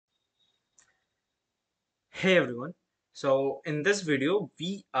Hey everyone. So in this video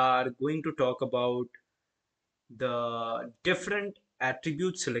we are going to talk about the different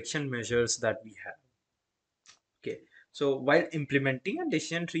attribute selection measures that we have. Okay. So while implementing a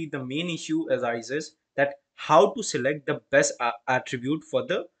decision tree, the main issue arises that how to select the best attribute for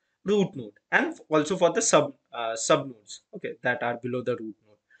the root node and also for the sub nodes, okay, that are below the root node.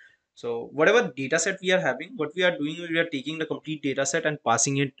 So whatever data set we are having, what we are doing, we are taking the complete data set and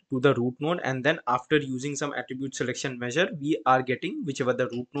passing it to the root node. And then after using some attribute selection measure, we are getting whichever the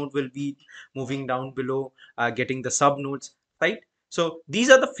root node will be moving down below, getting the sub nodes, right? So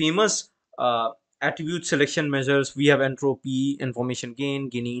these are the famous attribute selection measures. We have entropy, information gain,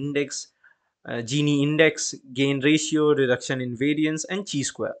 Gini index, gain ratio, reduction in variance, and chi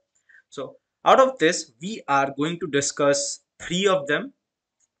square. So out of this, we are going to discuss three of them.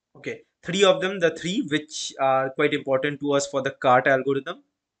 Okay, three of them, the three which are quite important to us for the CART algorithm,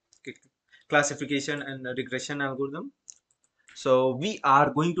 okay, classification and regression algorithm. So we are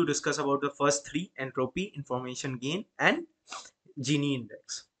going to discuss about the first three: entropy, information gain, and Gini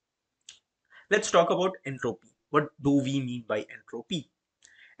index. Let's talk about entropy. What do we mean by entropy?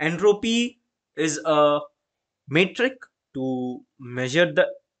 Entropy is a metric to measure the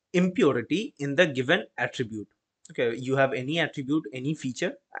impurity in the given attribute. Okay, you have any attribute, any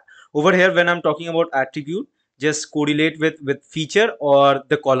feature. Over here, when I'm talking about attribute, just correlate with feature or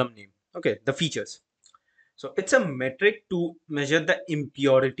the column name. Okay, the features. So it's a metric to measure the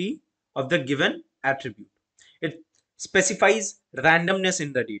impurity of the given attribute. It specifies randomness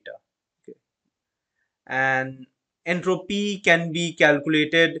in the data. Okay, and entropy can be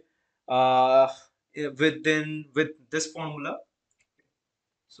calculated uh, with this formula.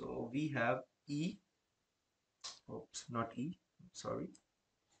 So we have E, oops, not E, sorry.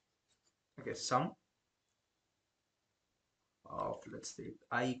 Okay, sum of, let's say,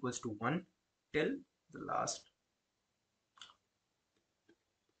 I equals to 1 till the last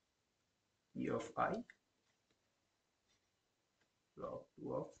E of I log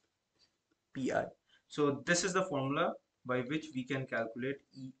 2 of Pi. So this is the formula by which we can calculate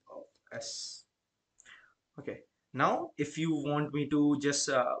E of S. Okay, now if you want me to just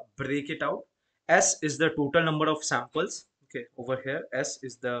break it out, S is the total number of samples. Okay, over here S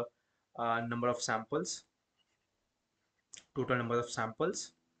is the number of samples, total number of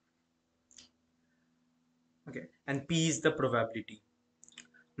samples. Okay, and P is the probability.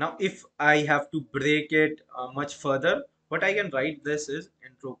 Now if I have to break it much further, what I can write this is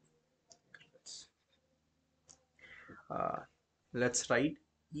entropy. let's, uh, let's write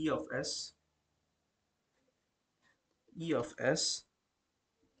E of S. E of S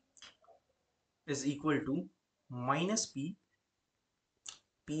is equal to minus P.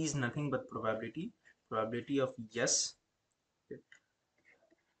 P is nothing but probability of yes. Okay,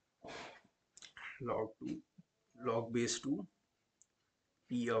 log 2, log base 2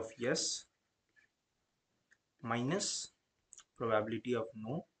 P of yes minus probability of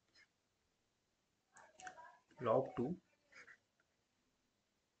no, log 2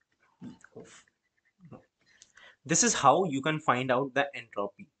 P of no. This is how you can find out the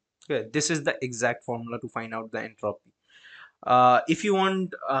entropy. Okay, this is the exact formula to find out the entropy. If you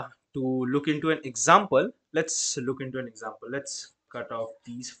want to look into an example, let's look into an example. Let's cut off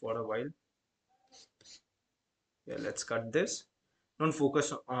these for a while. Yeah, let's cut this. Don't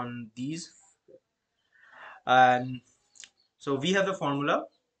focus on these. And so we have the formula,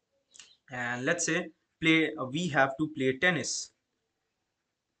 and let's say we have to play tennis.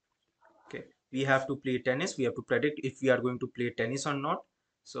 Okay, we have to play tennis. We have to predict if we are going to play tennis or not.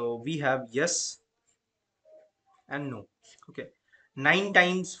 So we have yes and no. Okay, 9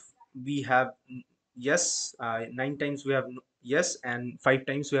 times we have yes, 9 times we have yes, and 5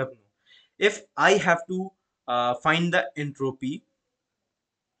 times we have no. If I have to find the entropy,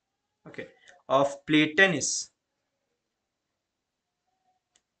 okay, of play tennis,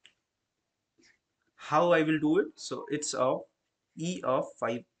 how I will do it? So it's of E of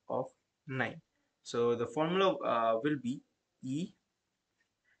 5 of 9. So the formula will be E.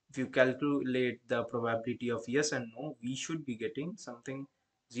 If you calculate the probability of yes and no, we should be getting something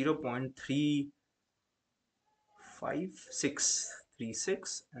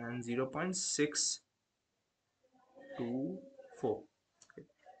 0.3636 and 0.624. Okay,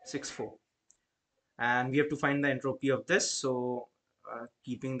 64. And we have to find the entropy of this. So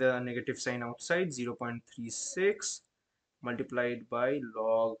keeping the negative sign outside, 0.36 multiplied by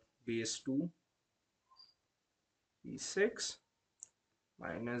log base 2 36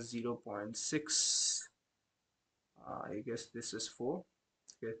 minus 0.6, I guess this is 4.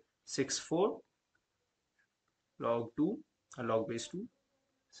 Okay, 64 log 2, log base 2,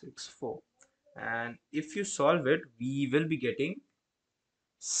 64. and if you solve it, we will be getting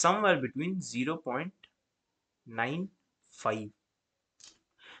somewhere between 0.95.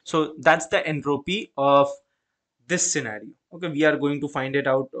 So that's the entropy of this scenario. Okay, we are going to find it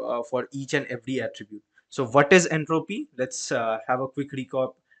out for each and every attribute. So what is entropy? Let's have a quick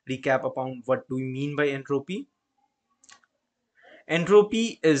recap upon what do we mean by entropy.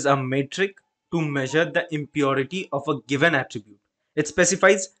 Entropy is a metric to measure the impurity of a given attribute. It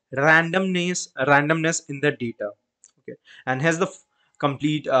specifies randomness in the data. Okay, and has the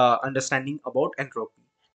complete understanding about entropy.